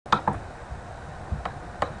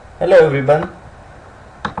Hello everyone.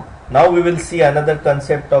 Now we will see another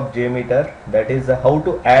concept of Jmeter, that is how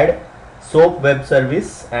to add SOAP web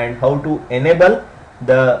service and how to enable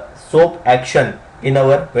the SOAP action in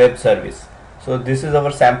our web service. So this is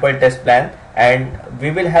our sample test plan and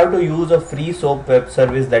we will have to use a free SOAP web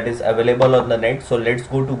service that is available on the net. So let's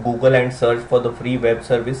go to Google and search for the free web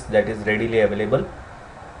service that is readily available.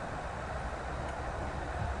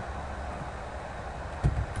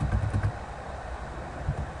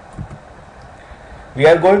 We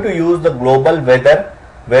are going to use the global weather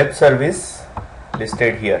web service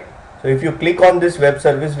listed here. So if you click on this web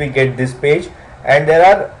service, we get this page and there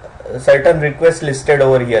are certain requests listed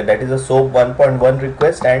over here, that is a SOAP 1.1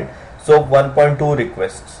 request and SOAP 1.2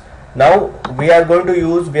 requests. Now we are going to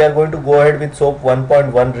go ahead with SOAP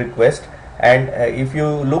 1.1 request, and if you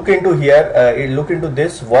look into here, look into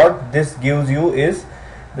this, what this gives you is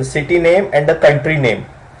the city name and the country name.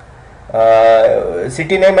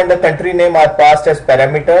 City name and the country name are passed as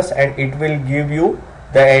parameters and it will give you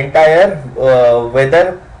the entire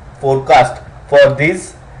weather forecast for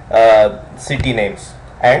these city names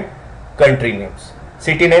and country names,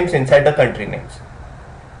 city names inside the country names.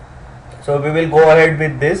 So we will go ahead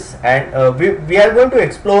with this, and we are going to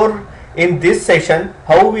explore in this session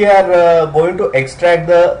how we are going to extract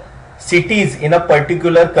the cities in a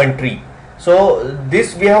particular country. So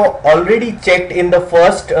this we have already checked in the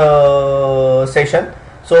first session.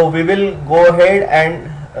 So we will go ahead and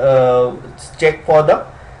check for the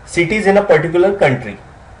cities in a particular country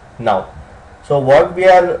now. So what we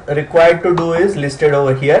are required to do is listed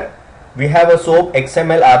over here. We have a SOAP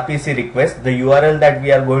Xml-Rpc request. The URL that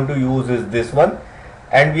we are going to use is this one,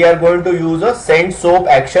 and we are going to use a send SOAP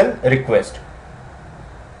action request.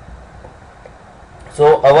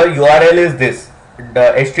 So our URL is this,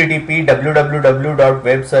 the http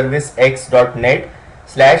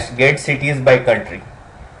www.webservicex.net/getcitiesbycountry.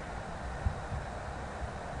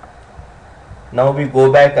 Now we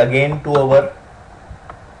go back again to our.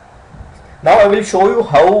 Now I will show you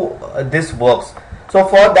how this works. So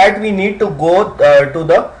for that we need to go to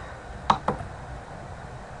the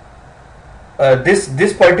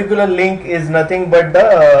this particular link is nothing but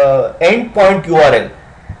the endpoint URL.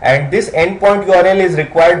 And this endpoint URL is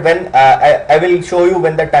required when I will show you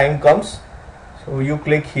when the time comes. So you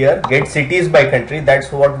click here, get cities by country.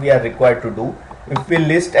 That's what we are required to do. If we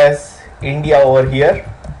list as India over here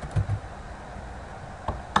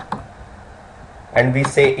and we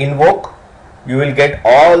say invoke, you will get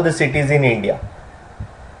all the cities in India.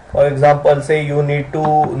 For example, say you need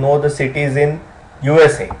to know the cities in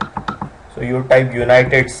USA. So you type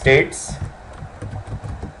United States.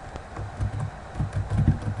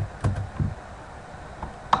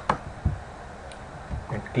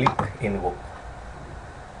 Click invoke.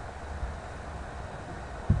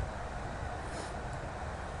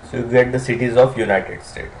 So you get the cities of United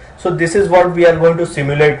States. So this is what we are going to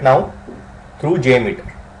simulate now through Jmeter.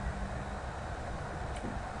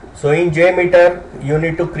 So in Jmeter you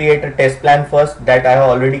need to create a test plan first, that I have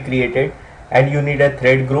already created, and you need a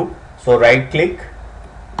thread group. So right click,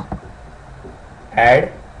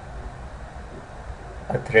 add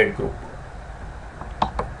a thread group.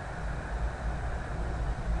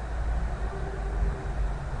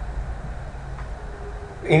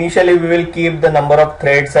 Initially we will keep the number of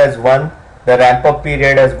threads as 1, the ramp up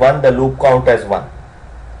period as 1, the loop count as 1.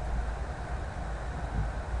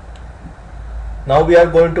 Now we are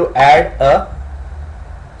going to add a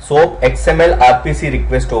SOAP Xml-Rpc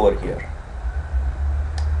request over here.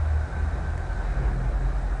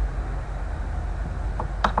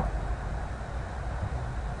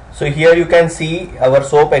 So here you can see our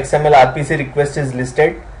SOAP Xml-Rpc request is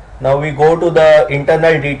listed. Now we go to the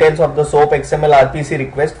internal details of the SOAP Xml-Rpc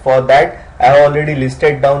request. For that I have already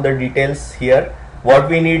listed down the details here. What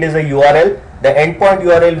we need is a URL. The endpoint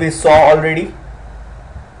URL we saw already.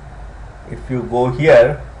 If you go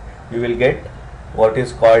here, you will get what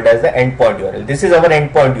is called as the endpoint URL. This is our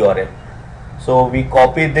endpoint URL. So we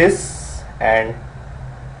copy this and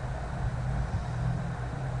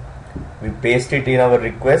we paste it in our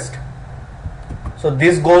request. So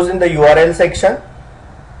this goes in the URL section.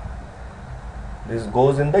 This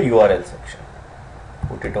goes in the URL section.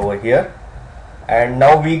 Put it over here, and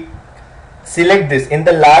now we select this. In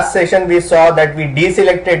the last session we saw that we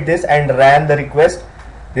deselected this and ran the request.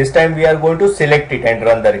 This time we are going to select it and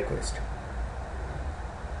run the request.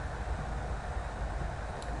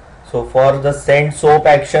 So for the send SOAP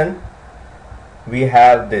action we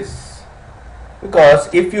have this, because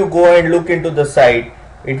if you go and look into the site,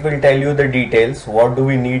 it will tell you the details. What do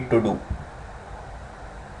we need to do?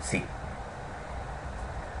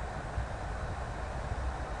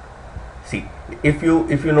 See See, if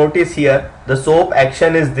you notice here, the SOAP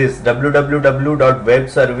action is this: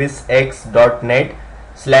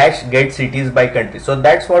 www.webservicex.net/get cities by country. So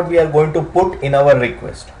that's what we are going to put in our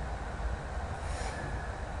request.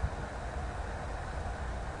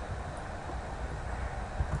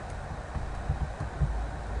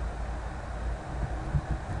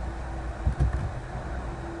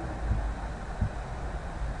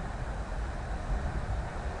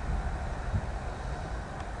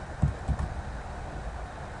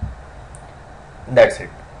 That's it.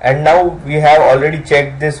 And now we have already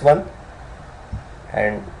checked this one,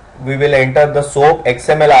 and we will enter the SOAP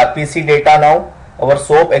XML-Rpc data now. Our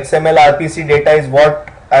SOAP XML-Rpc data is what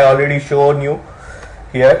I already shown you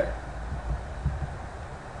here.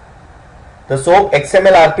 The SOAP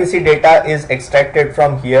XML-Rpc data is extracted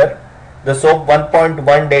from here. The SOAP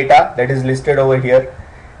 1.1 data that is listed over here.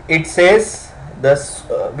 It says this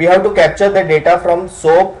we have to capture the data from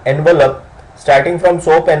SOAP envelope, starting from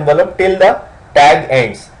SOAP envelope till the tag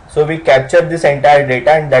ends. So we capture this entire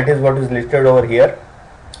data, and that is what is listed over here.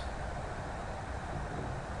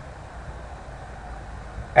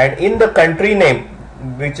 And in the country name,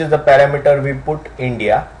 which is the parameter, we put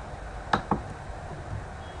India.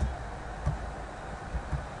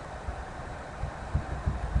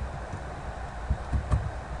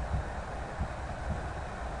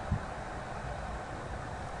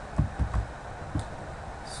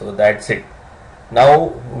 So that's it.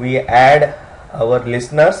 Now we add our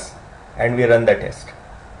listeners and we run the test.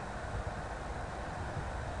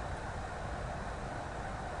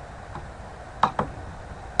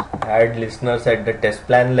 Add listeners at the test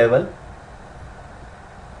plan level.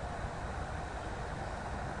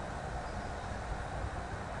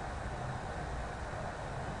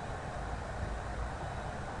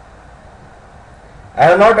 I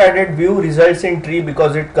have not added view results in tree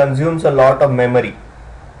because it consumes a lot of memory.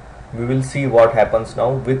 We will see what happens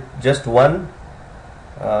now with just one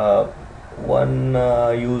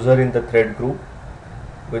user in the thread group,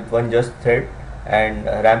 with one just thread, and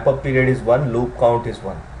ramp up period is 1, loop count is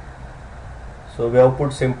 1. So we have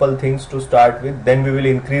put simple things to start with, then we will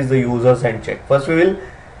increase the users and check. First we will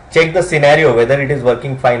check the scenario whether it is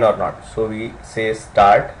working fine or not. So we say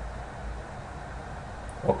start.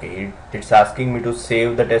 Okay, it's asking me to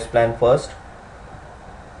save the test plan first.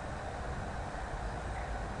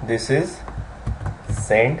 This is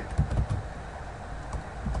send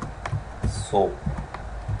SOAP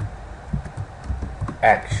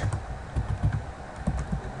action.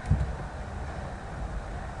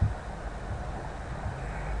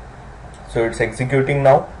 So it's executing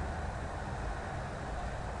now.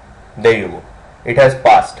 There you go. It has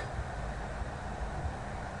passed.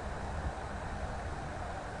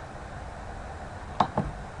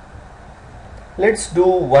 Let's do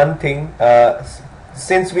one thing.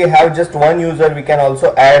 Since we have just one user, we can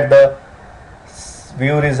also add the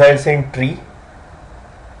view results in tree.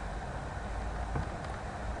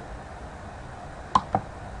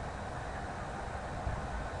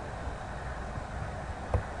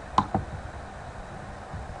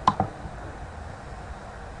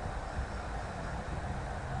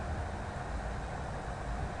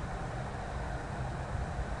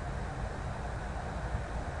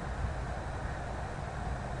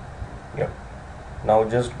 Yep. Now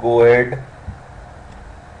just go ahead,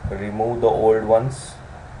 remove the old ones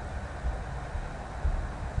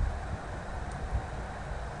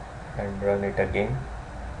and run it again.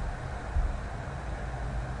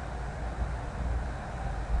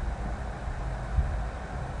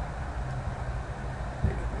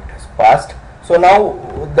 It has passed. So now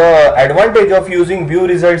the advantage of using view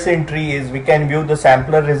results in tree is we can view the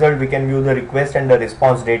sampler result, we can view the request and the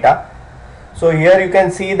response data. So here you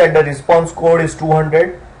can see that the response code is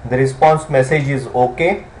 200, the response message is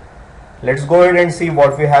OK. Let's go ahead and see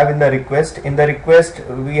what we have in the request. In the request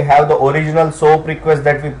we have the original SOAP request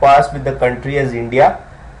that we passed with the country as India,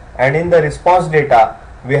 and in the response data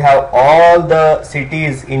we have all the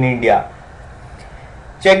cities in India.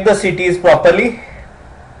 Check the cities properly.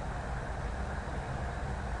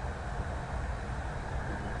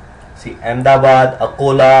 See, Ahmedabad,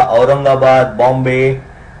 Akola, Aurangabad, Bombay,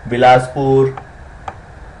 Bilaspur,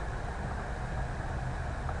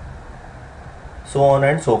 so on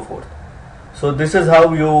and so forth. So this is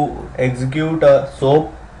how you execute a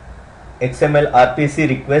SOAP XML-Rpc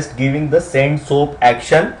request giving the send SOAP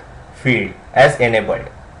action field as enabled.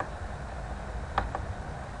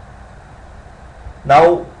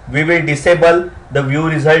 Now we will disable the view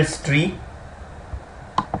results tree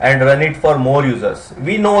and run it for more users.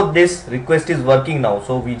 We know this request is working now,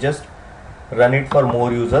 so we just run it for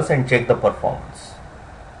more users and check the performance.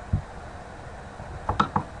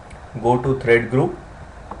 go to thread group,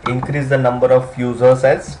 increase the number of users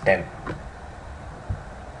as 10,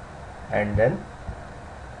 and then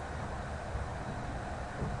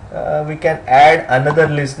we can add another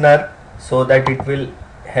listener so that it will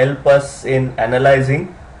help us in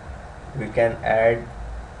analyzing. We can add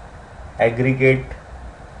aggregate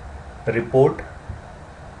report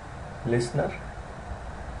listener.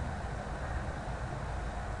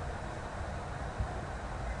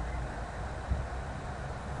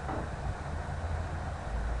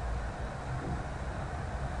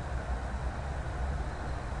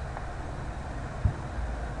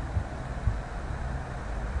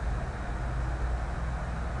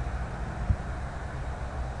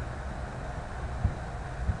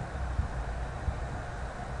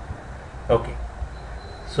 Okay,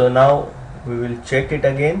 so now we will check it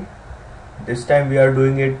again. This time we are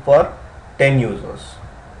doing it for 10 users.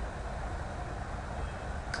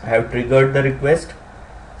 I have triggered the request.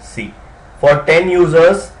 See, for 10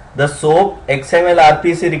 users the SOAP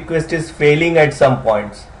Xml-Rpc request is failing at some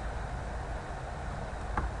points.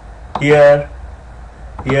 Here.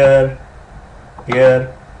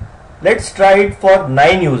 Let's try it for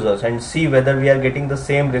 9 users and see whether we are getting the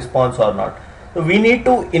same response or not. So we need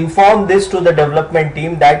to inform this to the development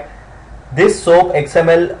team that this SOAP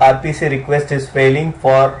Xml-Rpc request is failing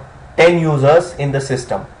for 10 users in the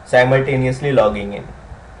system simultaneously logging in.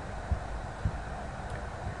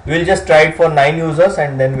 We will just try it for 9 users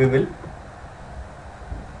and then we will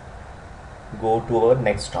go to our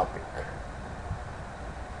next topic.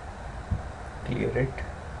 Clear it,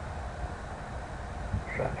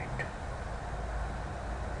 run it.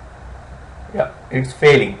 Yeah, it's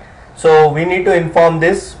failing. So we need to inform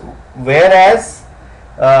this, whereas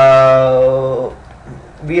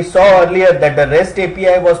we saw earlier that the REST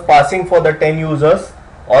API was passing for the 10 users.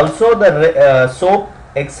 Also the SOAP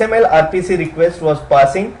Xml-Rpc request was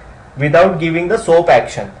passing without giving the SOAP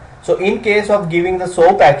action. So in case of giving the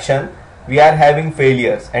SOAP action, we are having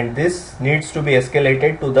failures, and this needs to be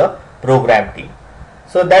escalated to the program team.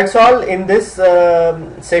 So that's all in this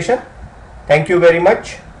session. Thank you very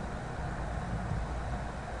much.